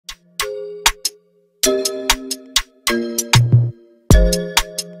My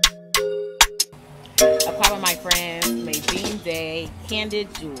friends, may Bean Day,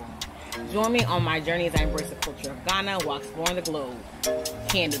 Candid Jewel. Join me on my journey as I embrace the culture of Ghana while exploring the globe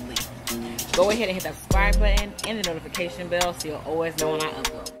candidly. Go ahead and hit that subscribe button and the notification bell so you'll always know when I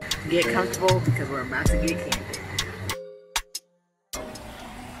upload. Get comfortable because we're about to get candid.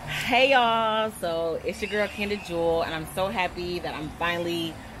 Hey y'all, so it's your girl Candid Jewel, and I'm so happy that I'm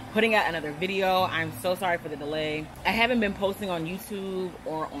finally putting out another video. I'm so sorry for the delay. I haven't been posting on YouTube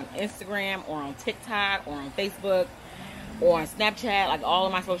or on Instagram or on TikTok or on Facebook or on Snapchat, like all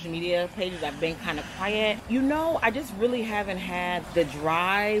of my social media pages. I've been kind of quiet. You know, I just really haven't had the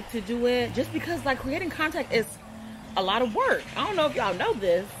drive to do it, just because like creating content is a lot of work. I don't know if y'all know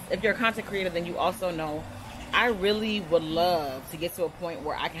this. If you're a content creator, then you also know I really would love to get to a point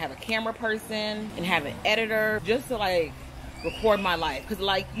where I can have a camera person and have an editor just to like record my life, because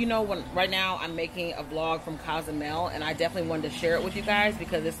like, you know, when right now I'm making a vlog from Cozumel, and I definitely wanted to share it with you guys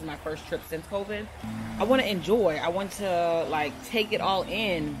because this is my first trip since COVID. I want to enjoy, I want to like take it all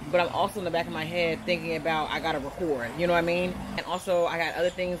in, but I'm also in the back of my head thinking about I gotta record, you know what I mean? And also I got other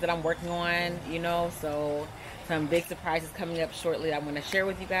things that I'm working on, you know, so some big surprises coming up shortly I want to share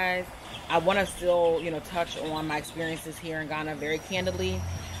with you guys. I want to still, you know, touch on my experiences here in Ghana very candidly,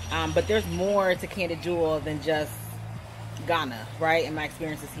 but there's more to Candid Jewel than just Ghana, right, and my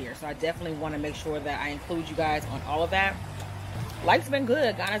experiences here. So I definitely want to make sure that I include you guys on all of that. Life's been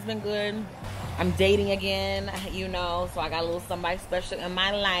good. Ghana's been good. I'm dating again, you know, so I got a little somebody special in my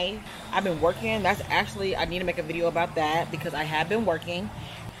life. I've been working. That's actually, I need to make a video about that because I have been working.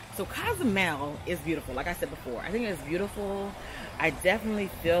 So Cozumel is beautiful. Like I said before, I think it's beautiful. I definitely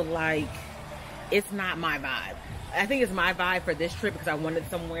feel like it's not my vibe. I think it's my vibe for this trip because I wanted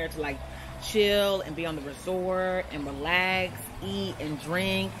somewhere to like chill and be on the resort and relax, eat and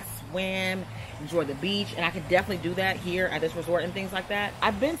drink, swim, enjoy the beach, and I could definitely do that here at this resort and things like that.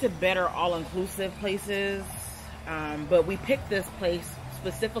 I've been to better all-inclusive places, but we picked this place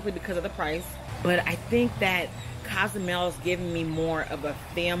specifically because of the price. But I think that Cozumel is giving me more of a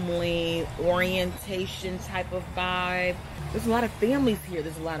family orientation type of vibe. There's a lot of families here.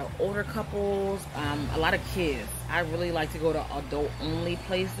 There's a lot of older couples, a lot of kids. I really like to go to adult-only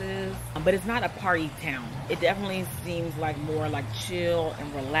places, but it's not a party town. It definitely seems like more like chill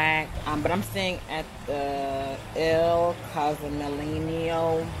and relax. But I'm staying at the El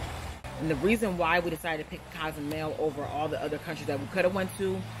Cozumelinho. And the reason why we decided to pick Cozumel over all the other countries that we could have went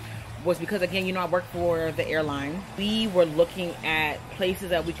to was because, again, you know, I work for the airline. We were looking at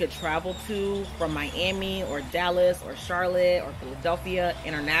places that we could travel to from Miami or Dallas or Charlotte or Philadelphia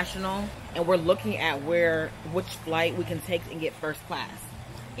International. And we're looking at which flight we can take and get first class.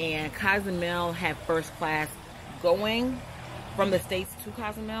 And Cozumel had first class going from the States to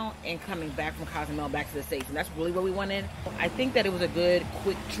Cozumel and coming back from Cozumel back to the States. And that's really what we wanted. I think that it was a good,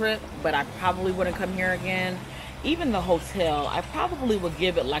 quick trip, but I probably wouldn't come here again. Even the hotel, I probably would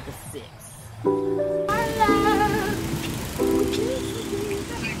give it like a 6.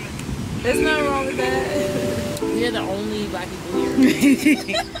 There's nothing wrong with that. We're the only black people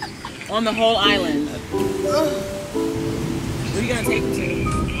here. On the whole island. Where are you gonna take me to?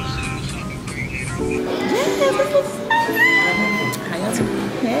 How y'all doing?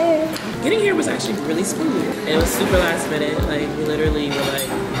 Hey. Getting here was actually really smooth. It was super last minute. Like, we literally were like,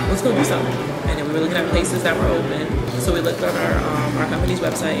 let's go do something. And then we were looking at places that were open. So we looked on our company's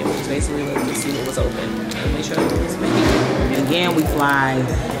website, which is basically looked to see what was open and make sure it was making. Again, we fly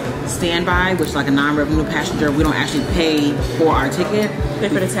standby, which is like a non-revenue passenger. We don't actually pay for our ticket. Pay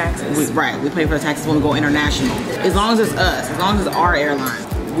for the taxes. We pay for the taxes when we go international. As long as it's us, as long as it's our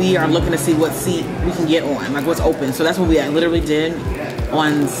airline, we are looking to see what seat we can get on, like what's open. So that's what we literally did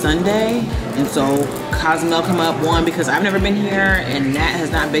on Sunday. And so Cozumel come up, one, because I've never been here and Nat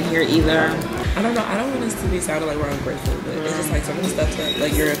has not been here either. I don't know, I don't want us to be sounding like we're ungrateful, but it's just like some of the stuff that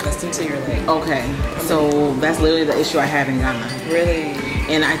like you're accustomed to, you're like, okay. So that's literally the issue I have in Ghana. Really?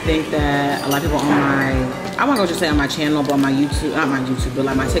 And I think that a lot of people on my, I won't go just say on my channel, but on my YouTube, not my YouTube, but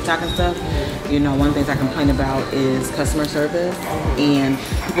like my TikTok and stuff, you know, one of the things I complain about is customer service and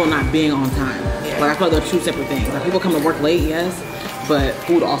people not being on time. Yeah. Like I feel like they're two separate things. Like people come to work late, yes, but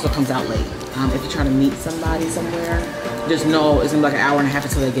food also comes out late. If you're trying to meet somebody somewhere, just know it's gonna be like an hour and a half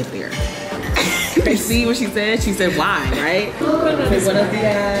until they get there. You see what she said? She said why, right? Buenos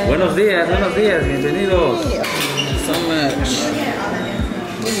días. Buenos días, buenos días, bienvenidos. So much.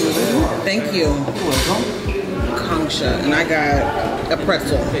 Thank you. Concha. And I got a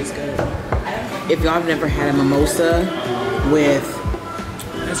pretzel. If y'all have never had a mimosa with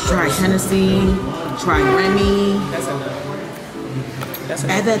try Hennessy, try Remy. That's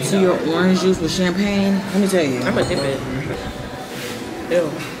add that to your orange juice with champagne. Let me tell you. I'm gonna dip it.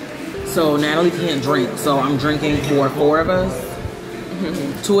 Ew. So Natalie can't drink, so I'm drinking for 4 of us.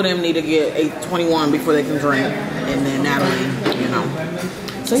 2 of them need to get 21 before they can drink, and then Natalie, you know.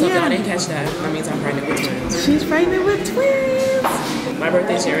 So yeah, I didn't catch that. That means I'm pregnant with twins. She's pregnant with twins. My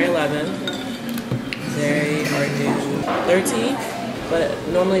birthday's January 11th. They are due 13th, but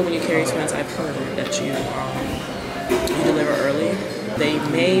normally when you carry twins, I've heard that you deliver early. They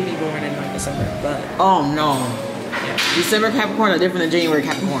may be born in like December, but oh no. Yeah. December Capricorns are different than January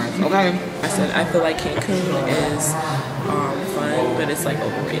Capricorns, okay? I said I feel like Cancun is fun, but it's like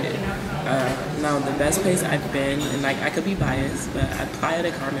overrated. Now the best place I've been, and like I could be biased, but Playa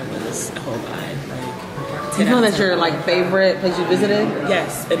del Carmen was a whole vibe. Like, you know that's your like favorite place you visited?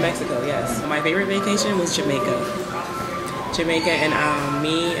 Yes, in Mexico. Yes, my favorite vacation was Jamaica, and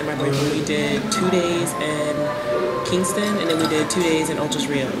me and my boyfriend, we did 2 days in Kingston, and then we did 2 days in Ochos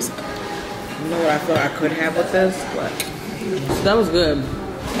Rios. You know what I thought I could have with this? What? So that was good. It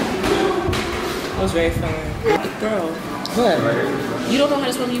was very fun. Girl. What? You don't know how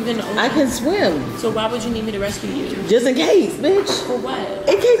to swim, you've been to the ocean. I can swim. So why would you need me to rescue you? Just in case, bitch. For what?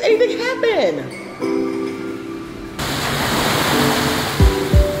 In case anything happened.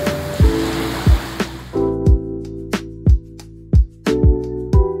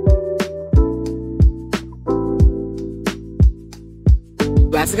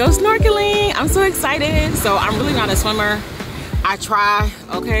 About to go snorkeling. I'm so excited. So I'm really not a swimmer. I try,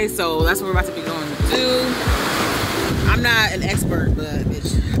 okay? So that's what we're about to be going to do. I'm not an expert, but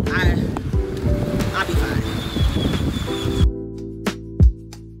bitch, I'll be fine.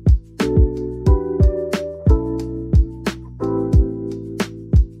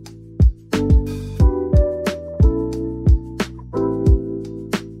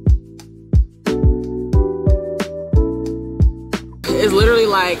 It's literally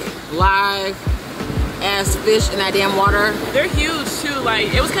like live ass fish in that damn water. They're huge too.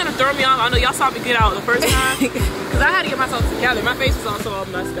 Like, it was kind of throwing me off. I know y'all saw me get out the first time because I had to get myself together. My face was also all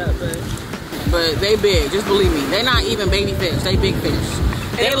messed up, but they big. Just believe me. They're not even baby fish. They big fish.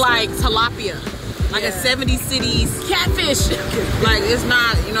 They like tilapia, like a 70 cities catfish. Like, it's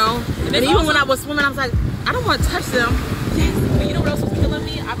not, you know. And even also, when I was swimming, I was like, I don't want to touch them. Yes, but you know what else was killing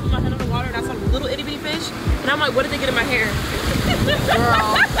me? I put my head in the water and I saw little itty bitty fish, and I'm like, what did they get in my hair?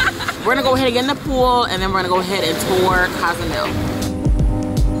 Girl, we're gonna go ahead and get in the pool, and then we're gonna go ahead and tour Cozumel.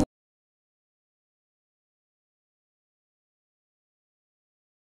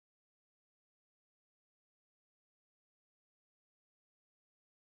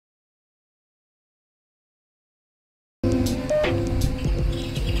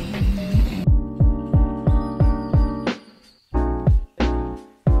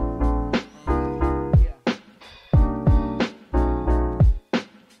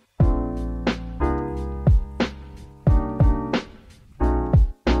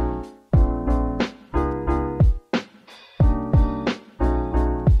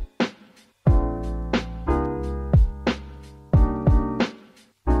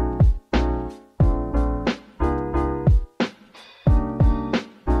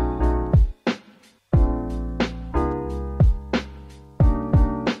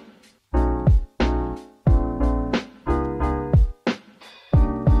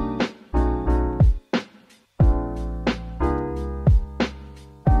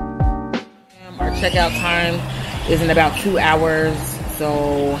 Checkout time is in about 2 hours,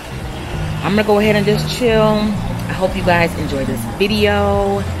 so I'm gonna go ahead and just chill. I hope you guys enjoy this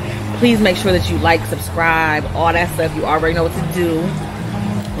video. Please make sure that you like, subscribe, all that stuff. You already know what to do.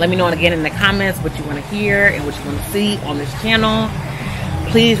 Let me know again in the comments what you want to hear and what you want to see on this channel.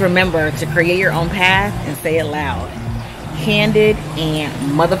 Please remember to create your own path and say it loud. Candid and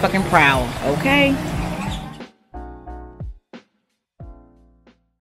motherfucking proud, okay?